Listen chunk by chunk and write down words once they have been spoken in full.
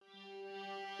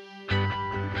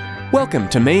Welcome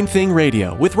to Main Thing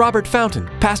Radio with Robert Fountain,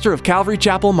 pastor of Calvary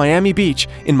Chapel, Miami Beach,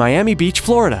 in Miami Beach,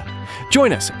 Florida.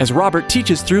 Join us as Robert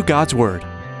teaches through God's Word.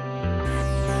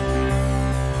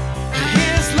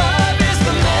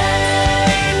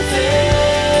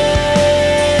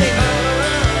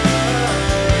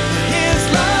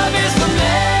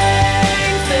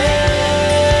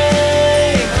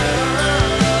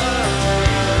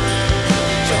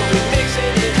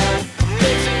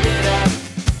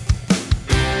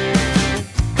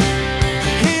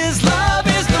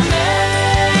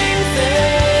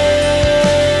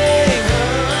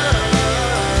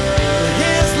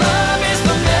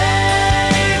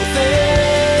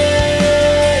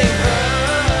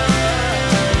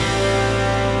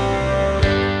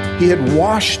 He had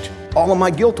washed all of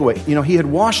my guilt away. He had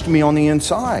washed me on the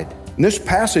inside. And this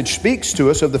passage speaks to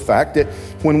us of the fact that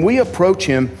when we approach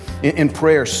Him in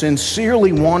prayer,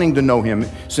 sincerely wanting to know Him,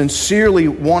 sincerely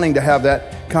wanting to have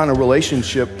that kind of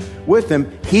relationship with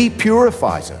Him, He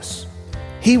purifies us.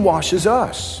 He washes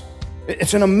us.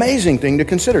 It's an amazing thing to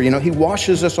consider. He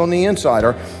washes us on the inside,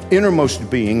 our innermost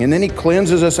being, and then He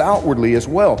cleanses us outwardly as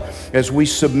well as we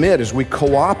submit, as we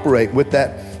cooperate with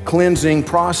that cleansing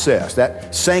process,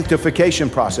 that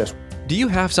sanctification process. Do you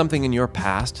have something in your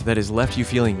past that has left you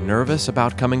feeling nervous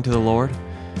about coming to the Lord?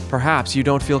 Perhaps you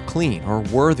don't feel clean or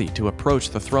worthy to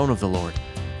approach the throne of the Lord.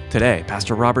 Today,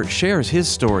 Pastor Robert shares his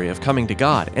story of coming to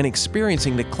God and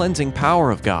experiencing the cleansing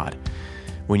power of God.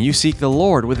 When you seek the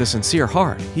Lord with a sincere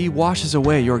heart, He washes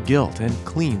away your guilt and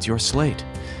cleans your slate.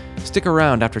 Stick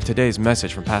around after today's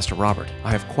message from Pastor Robert.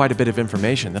 I have quite a bit of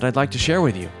information that I'd like to share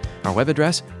with you. Our web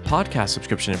address, podcast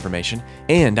subscription information,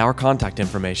 and our contact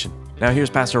information. Now here's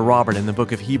Pastor Robert in the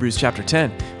book of Hebrews chapter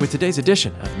 10 with today's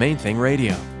edition of Main Thing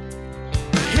Radio.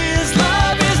 His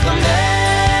love is the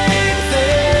main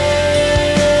thing.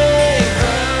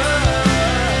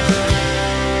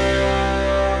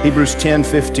 Hebrews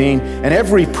 10:15, and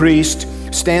every priest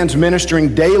stands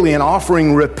ministering daily and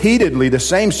offering repeatedly the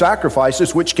same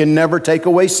sacrifices which can never take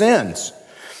away sins.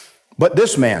 But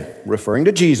this man, referring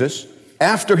to Jesus,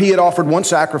 after He had offered one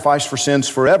sacrifice for sins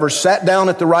forever, sat down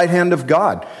at the right hand of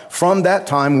God. From that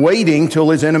time, waiting till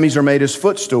His enemies are made His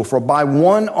footstool. For by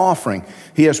one offering,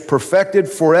 He has perfected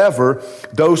forever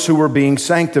those who were being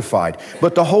sanctified.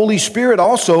 But the Holy Spirit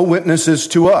also witnesses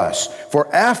to us.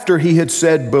 For after He had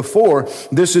said before,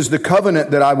 "This is the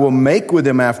covenant that I will make with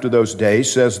them after those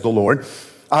days, says the Lord.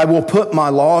 I will put my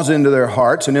laws into their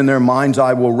hearts, and in their minds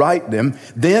I will write them."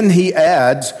 Then He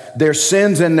adds, "Their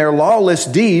sins and their lawless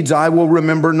deeds I will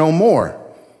remember no more.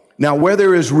 Now where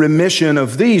there is remission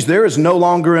of these, there is no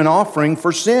longer an offering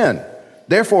for sin.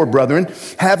 Therefore, brethren,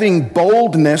 having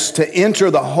boldness to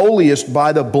enter the holiest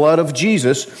by the blood of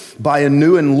Jesus, by a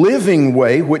new and living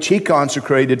way, which He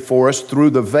consecrated for us through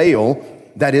the veil,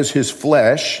 that is His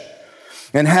flesh,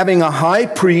 and having a high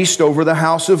priest over the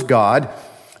house of God,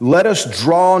 let us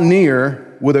draw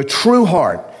near with a true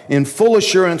heart in full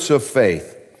assurance of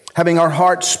faith, having our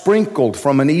hearts sprinkled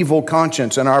from an evil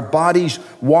conscience and our bodies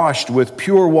washed with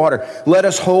pure water. Let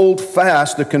us hold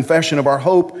fast the confession of our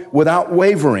hope without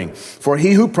wavering, for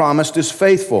He who promised is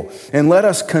faithful. And let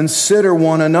us consider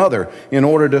one another in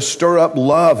order to stir up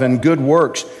love and good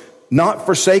works, not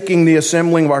forsaking the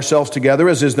assembling of ourselves together,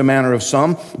 as is the manner of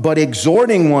some, but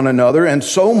exhorting one another, and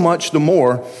so much the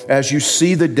more as you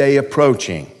see the day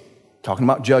approaching. Talking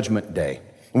about Judgment Day.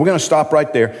 And we're going to stop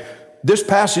right there. This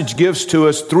passage gives to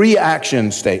us three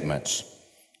action statements,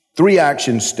 three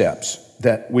action steps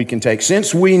that we can take.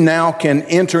 Since we now can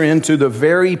enter into the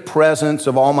very presence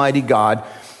of Almighty God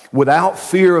without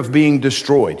fear of being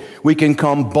destroyed, we can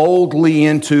come boldly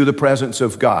into the presence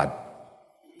of God.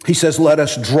 He says, let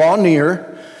us draw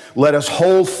near, let us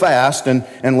hold fast, and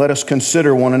let us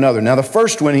consider one another. Now the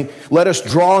first one, let us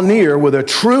draw near with a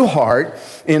true heart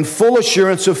in full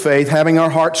assurance of faith, having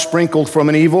our hearts sprinkled from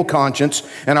an evil conscience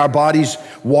and our bodies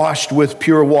washed with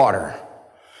pure water.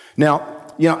 Now,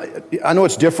 I know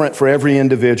it's different for every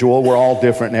individual. We're all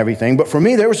different and everything. But for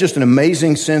me, there was just an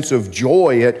amazing sense of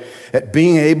joy at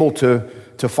being able to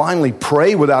finally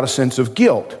pray without a sense of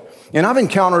guilt. And I've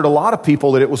encountered a lot of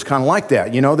people that it was kind of like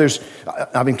that.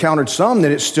 I've encountered some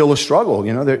that it's still a struggle.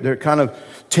 They're kind of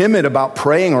timid about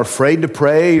praying or afraid to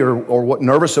pray or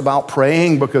nervous about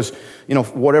praying because, for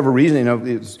whatever reason,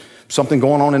 it's something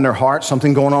going on in their heart,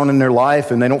 something going on in their life,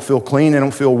 and they don't feel clean, they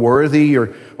don't feel worthy or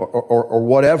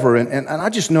whatever. And I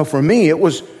just know for me, it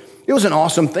was an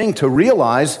awesome thing to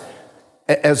realize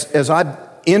as I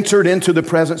entered into the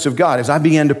presence of God, as I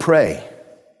began to pray,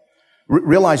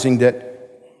 realizing that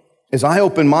as I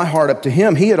opened my heart up to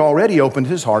Him, He had already opened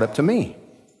His heart up to me.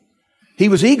 He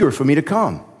was eager for me to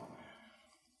come.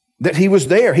 That he was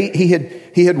there. He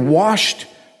had washed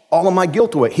all of my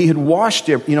guilt away. He had washed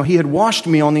it, he had washed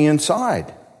me on the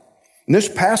inside. And this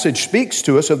passage speaks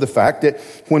to us of the fact that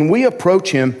when we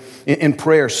approach him in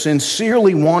prayer,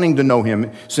 sincerely wanting to know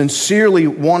him, sincerely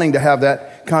wanting to have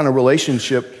that kind of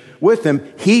relationship with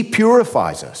him, he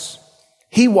purifies us.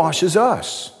 He washes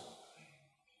us.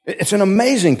 It's an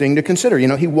amazing thing to consider.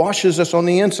 He washes us on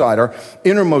the inside, our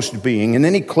innermost being, and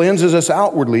then he cleanses us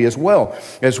outwardly as well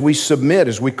as we submit,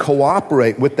 as we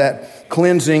cooperate with that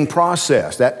cleansing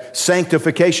process, that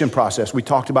sanctification process we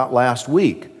talked about last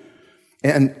week.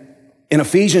 And in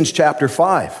Ephesians chapter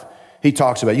 5, he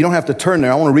talks about it. You don't have to turn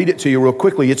there. I want to read it to you real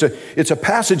quickly. It's a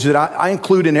passage that I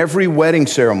include in every wedding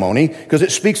ceremony because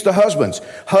it speaks to husbands.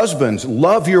 Husbands,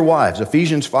 love your wives.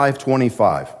 Ephesians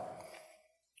 5:25.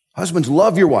 Husbands,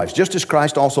 love your wives, just as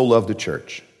Christ also loved the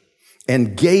church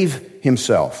and gave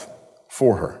himself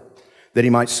for her, that he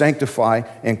might sanctify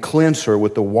and cleanse her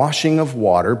with the washing of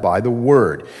water by the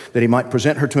word, that he might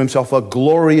present her to himself a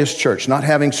glorious church, not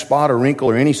having spot or wrinkle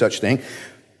or any such thing,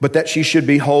 but that she should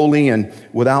be holy and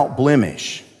without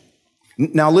blemish.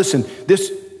 Now listen,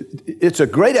 it's a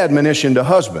great admonition to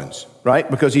husbands,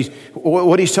 right? Because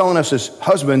what he's telling us as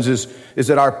husbands is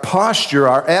that our posture,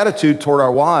 our attitude toward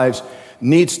our wives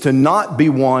needs to not be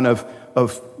one of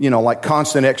like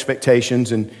constant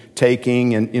expectations and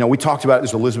taking. And, we talked about it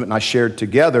as Elizabeth and I shared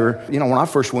together. When I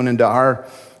first went into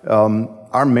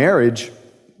our marriage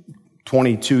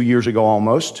 22 years ago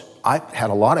almost, I had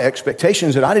a lot of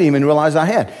expectations that I didn't even realize I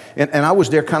had. And I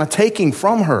was there kind of taking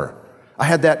from her. I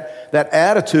had that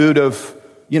attitude of,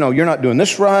 you're not doing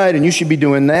this right and you should be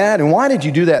doing that. And why did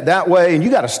you do that way? And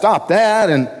you got to stop that.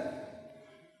 And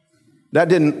that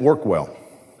didn't work well.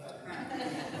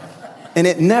 And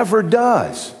it never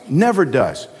does,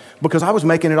 because I was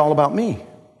making it all about me.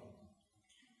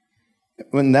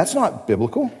 And that's not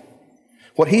biblical.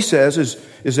 What he says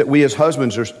is that we as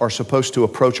husbands are supposed to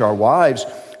approach our wives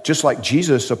just like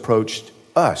Jesus approached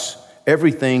us,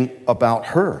 everything about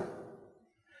her.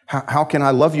 How can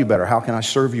I love you better? How can I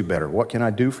serve you better? What can I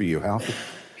do for you? How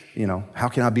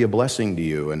can I be a blessing to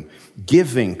you? And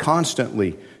giving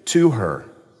constantly to her.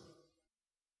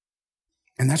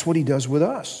 And that's what he does with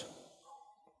us.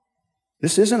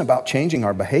 This isn't about changing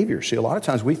our behavior. See, a lot of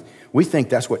times we think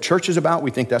that's what church is about. We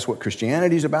think that's what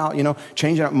Christianity is about,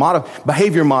 changing our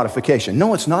behavior modification.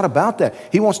 No, it's not about that.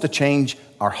 He wants to change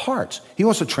our hearts. He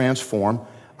wants to transform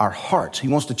our hearts. He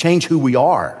wants to change who we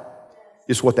are,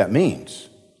 is what that means.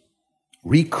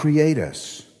 Recreate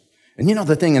us. And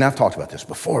the thing, and I've talked about this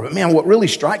before, but man, what really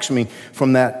strikes me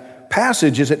from that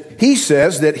passage is that he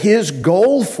says that his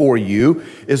goal for you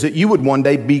is that you would one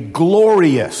day be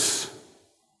glorious.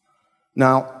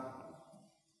 Now,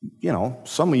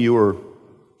 some of you are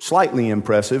slightly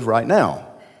impressive right now.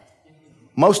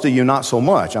 Most of you, not so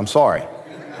much. I'm sorry.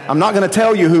 I'm not going to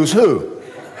tell you who's who,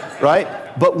 right?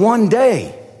 But one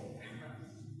day,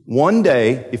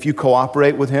 if you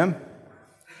cooperate with him,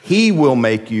 he will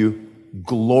make you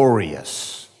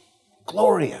glorious.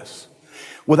 Glorious.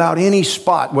 Without any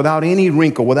spot, without any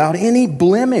wrinkle, without any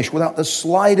blemish, without the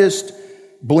slightest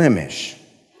blemish,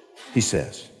 he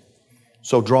says.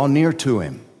 So draw near to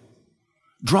him.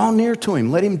 Draw near to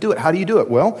him. Let him do it. How do you do it?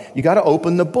 Well, you got to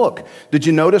open the book. Did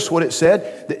you notice what it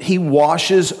said? That he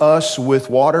washes us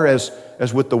with water as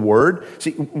with the word.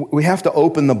 See, we have to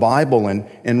open the Bible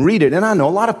and read it. And I know a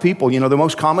lot of people, the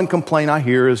most common complaint I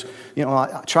hear is,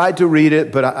 I tried to read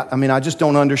it, but I just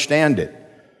don't understand it.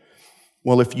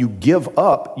 Well, if you give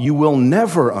up, you will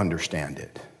never understand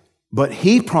it. But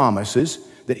he promises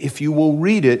that if you will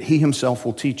read it, he himself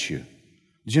will teach you.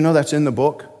 Did you know that's in the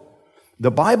book?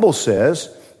 The Bible says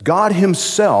God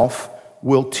himself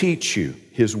will teach you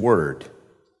his word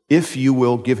if you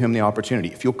will give him the opportunity,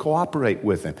 if you'll cooperate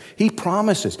with him. He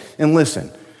promises. And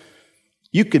listen,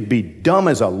 you could be dumb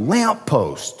as a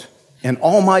lamppost and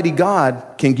Almighty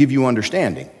God can give you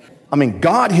understanding.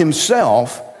 God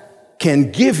himself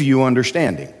can give you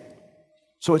understanding.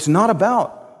 So it's not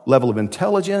about level of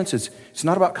intelligence. It's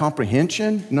not about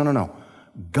comprehension. No.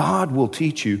 God will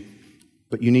teach you.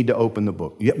 But you need to open the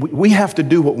book. We have to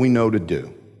do what we know to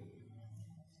do.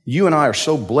 You and I are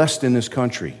so blessed in this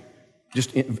country.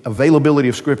 Just availability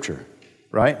of Scripture,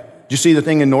 right? Did you see the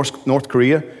thing in North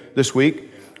Korea this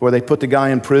week where they put the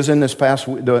guy in prison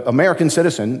the American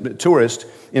citizen, tourist,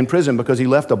 in prison because he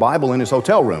left a Bible in his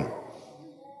hotel room?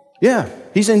 Yeah,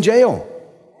 he's in jail.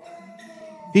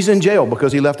 He's in jail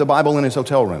because he left a Bible in his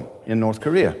hotel room in North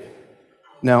Korea.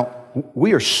 Now,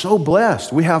 we are so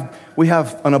blessed. We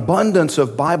have an abundance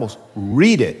of Bibles.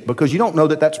 Read it because you don't know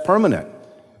that that's permanent.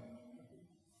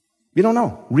 You don't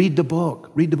know. Read the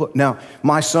book. Read the book. Now,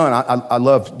 my son, I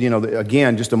love,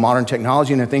 again, just the modern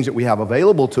technology and the things that we have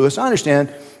available to us. I understand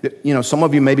that, some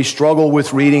of you maybe struggle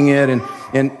with reading it and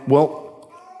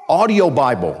audio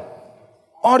Bible.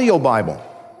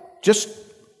 Just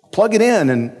plug it in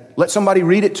and let somebody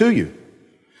read it to you.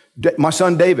 My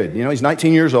son David, he's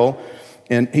 19 years old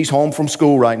and he's home from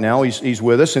school right now. He's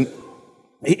with us and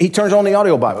he turns on the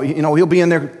audio Bible. He'll be in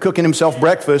there cooking himself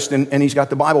breakfast and he's got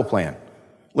the Bible playing.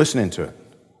 Listening to it,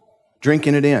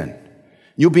 drinking it in.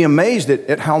 You'll be amazed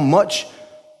at how much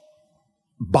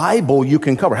Bible you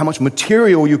can cover, how much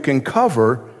material you can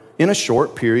cover in a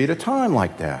short period of time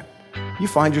like that. You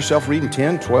find yourself reading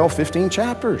 10, 12, 15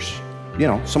 chapters.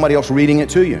 Somebody else reading it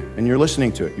to you, and you're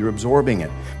listening to it, you're absorbing it.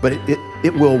 But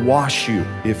it will wash you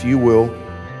if you will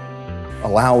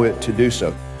allow it to do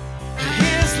so.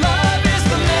 His love is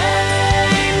the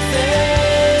main thing.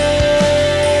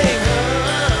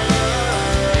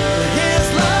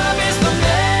 His love is the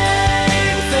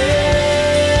main thing.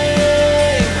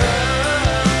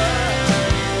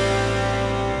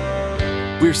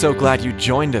 We're so glad you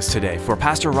joined us today for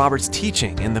Pastor Robert's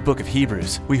teaching in the book of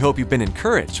Hebrews. We hope you've been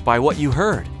encouraged by what you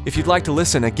heard. If you'd like to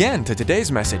listen again to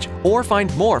today's message or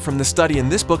find more from the study in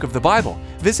this book of the Bible,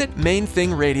 visit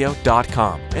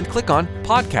mainthingradio.com and click on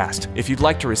Podcast. If you'd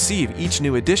like to receive each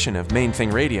new edition of Main Thing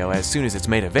Radio as soon as it's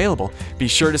made available, be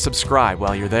sure to subscribe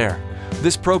while you're there.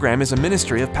 This program is a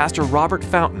ministry of Pastor Robert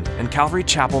Fountain and Calvary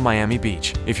Chapel, Miami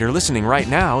Beach. If you're listening right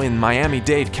now in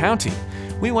Miami-Dade County,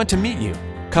 we want to meet you.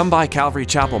 Come by Calvary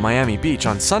Chapel, Miami Beach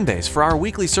on Sundays for our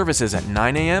weekly services at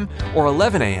 9 a.m. or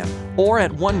 11 a.m. or at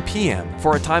 1 p.m.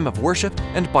 for a time of worship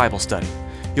and Bible study.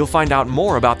 You'll find out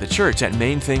more about the church at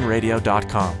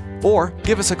mainthingradio.com or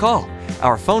give us a call.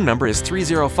 Our phone number is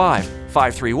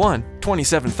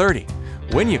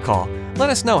 305-531-2730. When you call, let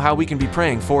us know how we can be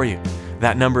praying for you.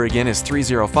 That number again is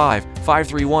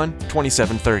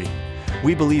 305-531-2730.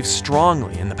 We believe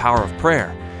strongly in the power of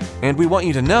prayer, and we want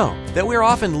you to know that we're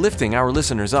often lifting our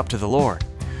listeners up to the Lord.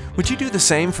 Would you do the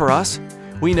same for us?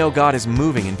 We know God is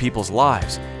moving in people's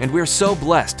lives, and we're so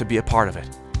blessed to be a part of it.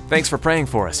 Thanks for praying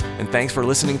for us, and thanks for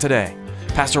listening today.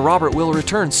 Pastor Robert will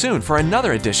return soon for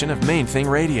another edition of Main Thing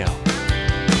Radio.